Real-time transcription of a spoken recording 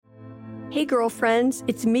Hey girlfriends,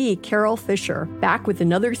 it's me, Carol Fisher, back with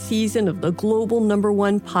another season of the global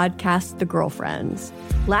 #1 podcast, The Girlfriends.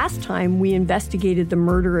 Last time, we investigated the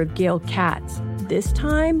murder of Gail Katz. This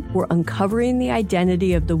time, we're uncovering the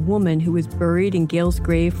identity of the woman who was buried in Gail's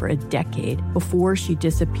grave for a decade before she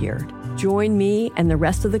disappeared. Join me and the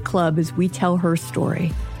rest of the club as we tell her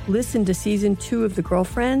story. Listen to Season 2 of The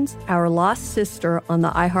Girlfriends, Our Lost Sister on the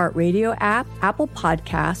iHeartRadio app, Apple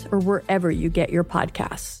Podcasts, or wherever you get your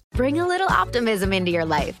podcasts. Bring a little optimism into your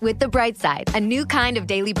life with The Bright Side, a new kind of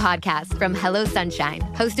daily podcast from Hello Sunshine,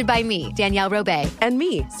 hosted by me, Danielle Robay. And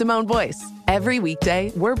me, Simone Boyce. Every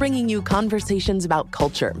weekday, we're bringing you conversations about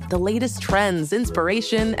culture, the latest trends,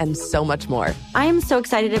 inspiration, and so much more. I am so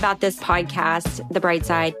excited about this podcast, The Bright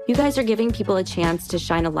Side. You guys are giving people a chance to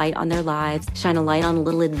shine a light on their lives, shine a light on a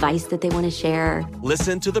little advice that they want to share.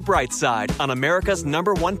 Listen to The Bright Side on America's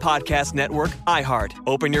 #1 podcast network, iHeart.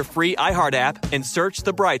 Open your free iHeart app and search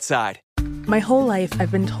The Bright Side. My whole life,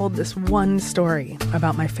 I've been told this one story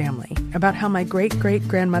about my family, about how my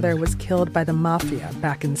great-great-grandmother was killed by the mafia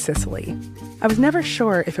back in Sicily. I was never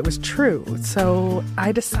sure if it was true, so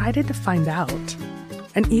I decided to find out.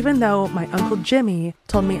 And even though my Uncle Jimmy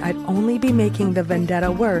told me I'd only be making the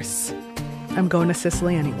vendetta worse, I'm going to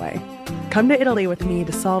Sicily anyway. Come to Italy with me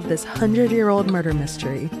to solve this 100-year-old murder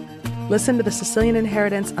mystery. Listen to The Sicilian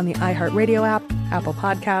Inheritance on the iHeartRadio app, Apple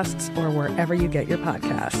Podcasts, or wherever you get your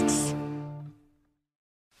podcasts.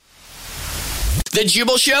 The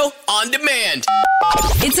Jubal Show on demand.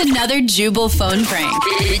 It's another Jubal phone prank.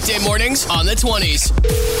 Weekday mornings on the 20s.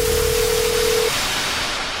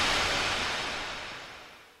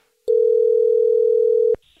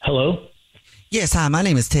 Hello? Yes, hi, my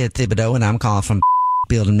name is Ted Thibodeau, and I'm calling from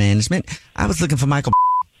Building Management. I was looking for Michael.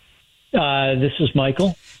 This is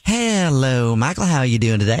Michael. Hello, Michael. How are you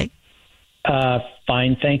doing today?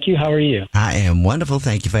 Fine, thank you. How are you? I am wonderful.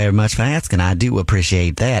 Thank you very much for asking. I do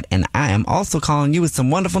appreciate that. And I am also calling you with some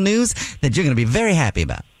wonderful news that you're going to be very happy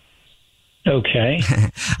about. Okay.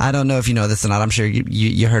 I don't know if you know this or not. I'm sure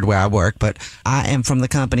you heard where I work, but I am from the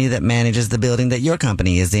company that manages the building that your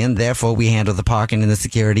company is in. Therefore, we handle the parking and the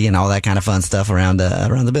security and all that kind of fun stuff around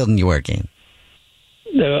the building you work in.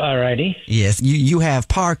 All righty. Yes, you have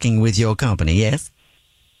parking with your company, yes?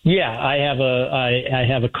 Yeah, I have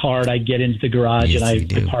a card. I get into the garage and I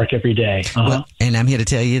park every day. Uh-huh. Well, and I'm here to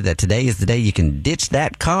tell you that today is the day you can ditch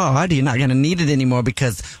that card. You're not going to need it anymore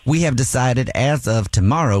because we have decided as of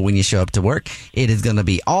tomorrow when you show up to work, it is going to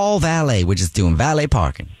be all valet. We're just doing valet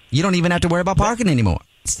parking. You don't even have to worry about parking anymore.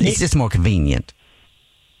 It's just more convenient.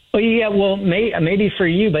 Well, yeah, well, maybe for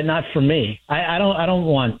you, but not for me. I don't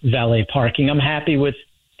want valet parking. I'm happy with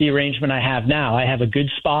the arrangement I have now. I have a good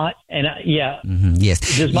spot, and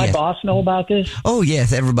yes. Does my boss know about this? Oh,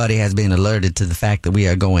 yes. Everybody has been alerted to the fact that we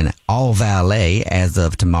are going all valet as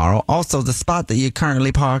of tomorrow. Also, the spot that you're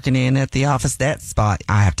currently parking in at the office, that spot,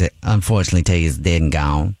 I have to unfortunately tell you, is dead and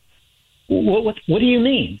gone. What do you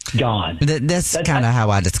mean, gone? That's kind of how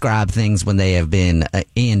I describe things when they have been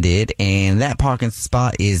ended, and that parking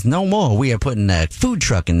spot is no more. We are putting a food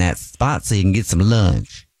truck in that spot so you can get some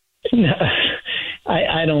lunch. No.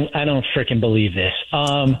 I don't frickin' believe this.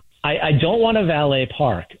 I don't want to valet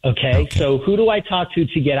park. Okay. So who do I talk to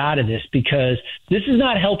get out of this? Because this is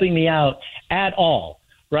not helping me out at all.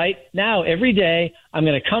 Right now, every day I'm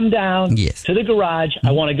going to come down to the garage.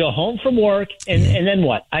 I want to go home from work. And then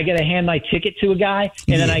what? I got to hand my ticket to a guy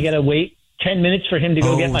and then I got to wait 10 minutes for him to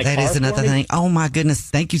go get my car. That is another thing. Oh, my goodness.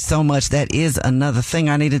 Thank you so much. That is another thing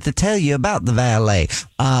I needed to tell you about the valet.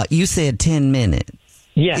 You said 10 minutes.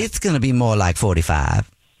 Yeah. It's going to be more like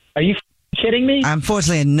 45. Are you kidding me?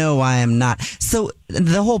 Unfortunately, no, I am not. So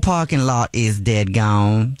the whole parking lot is dead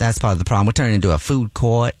gone. That's part of the problem. We're turning into a food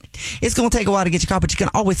court. It's going to take a while to get your car, but you can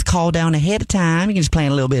always call down ahead of time. You can just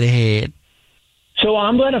plan a little bit ahead. So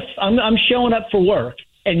I'm showing up for work,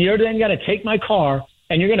 and you're then going to take my car,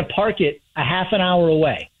 and you're going to park it a half an hour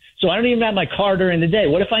away. So I don't even have my car during the day.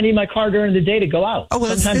 What if I need my car during the day to go out?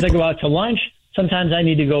 Sometimes I go out to lunch. Sometimes I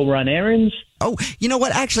need to go run errands. Oh, you know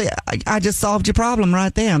what? Actually, I just solved your problem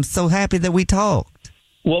right there. I'm so happy that we talked.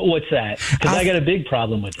 What's that? Because I got a big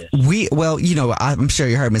problem with this. I'm sure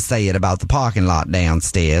you heard me say it about the parking lot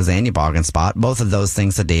downstairs and your parking spot. Both of those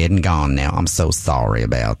things are dead and gone now. I'm so sorry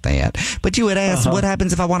about that. But you had asked what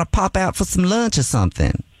happens if I want to pop out for some lunch or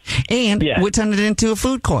something. And we're turning it into a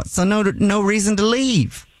food court, so no reason to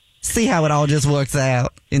leave. See how it all just works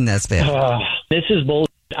out? Isn't that special? This is bullshit.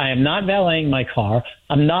 I am not valeting my car.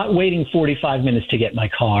 I'm not waiting 45 minutes to get my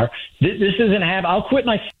car. This isn't happening. I'll quit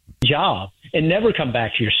my job and never come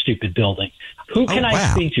back to your stupid building. Who can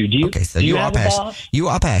I speak to? Do you have a boss? You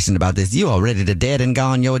are passionate about this. You are ready to dead and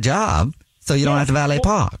gone your job, so you don't have to valet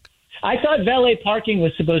park. I thought valet parking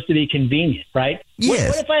was supposed to be convenient, right?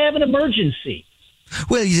 Yes. What if I have an emergency?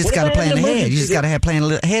 Well, you just got to plan ahead. You just got to plan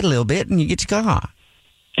ahead a little bit, and you get your car.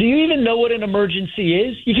 Do you even know what an emergency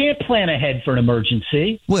is? You can't plan ahead for an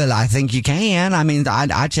emergency. Well, I think you can. I mean,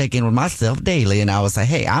 I check in with myself daily, and I will say,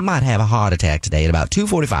 hey, I might have a heart attack today at about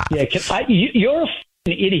 2:45. Yeah, you're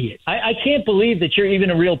a idiot. I can't believe that you're even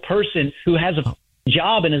a real person who has a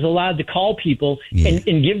job and is allowed to call people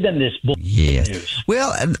and give them this news.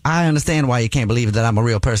 Well, I understand why you can't believe that I'm a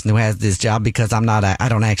real person who has this job, because I'm not. I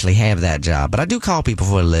don't actually have that job, but I do call people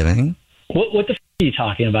for a living. What the are you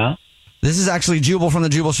talking about? This is actually Jubal from the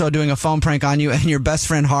Jubal Show doing a phone prank on you, and your best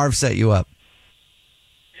friend Harv set you up.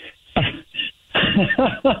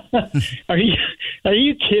 Are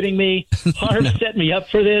you kidding me? Harv set me up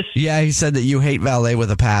for this? Yeah, he said that you hate valet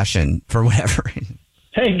with a passion for whatever reason.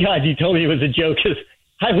 Thank God you told me it was a joke, because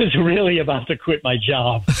I was really about to quit my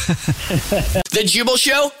job. The Jubal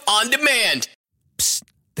Show on demand. Psst,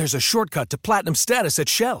 there's a shortcut to platinum status at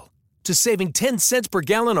Shell. To saving 10 cents per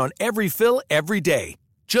gallon on every fill every day.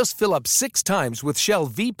 Just fill up 6 times with Shell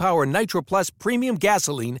V-Power Nitro Plus Premium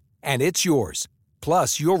Gasoline, and it's yours.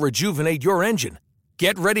 Plus, you'll rejuvenate your engine.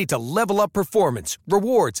 Get ready to level up performance,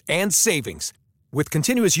 rewards, and savings. With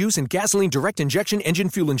continuous use in gasoline direct injection engine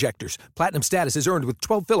fuel injectors, platinum status is earned with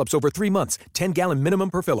 12 fill-ups over 3 months, 10-gallon minimum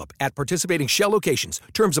per fill-up at participating Shell locations.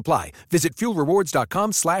 Terms apply. Visit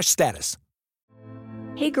fuelrewards.com/status.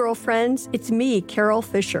 Hey girlfriends, it's me, Carol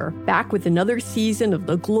Fisher, back with another season of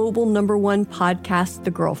the global #1 podcast,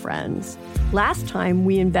 The Girlfriends. Last time,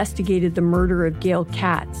 we investigated the murder of Gail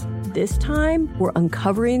Katz. This time, we're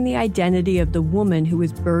uncovering the identity of the woman who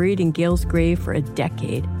was buried in Gail's grave for a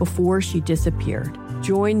decade before she disappeared.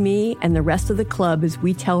 Join me and the rest of the club as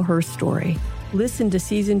we tell her story. Listen to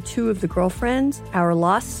Season 2 of The Girlfriends, Our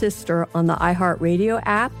Lost Sister on the iHeartRadio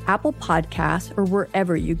app, Apple Podcasts, or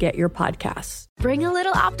wherever you get your podcasts. Bring a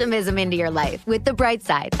little optimism into your life with The Bright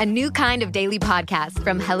Side, a new kind of daily podcast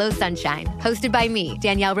from Hello Sunshine, hosted by me,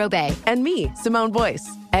 Danielle Robay. And me, Simone Boyce.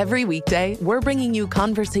 Every weekday, we're bringing you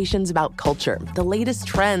conversations about culture, the latest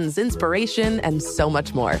trends, inspiration, and so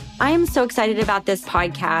much more. I am so excited about this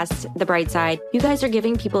podcast, The Bright Side. You guys are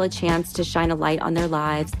giving people a chance to shine a light on their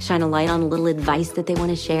lives, shine a light on a little advice that they want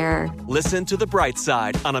to share. Listen to The Bright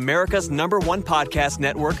Side on America's #1 podcast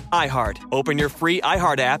network, iHeart. Open your free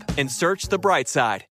iHeart app and search The Bright Side.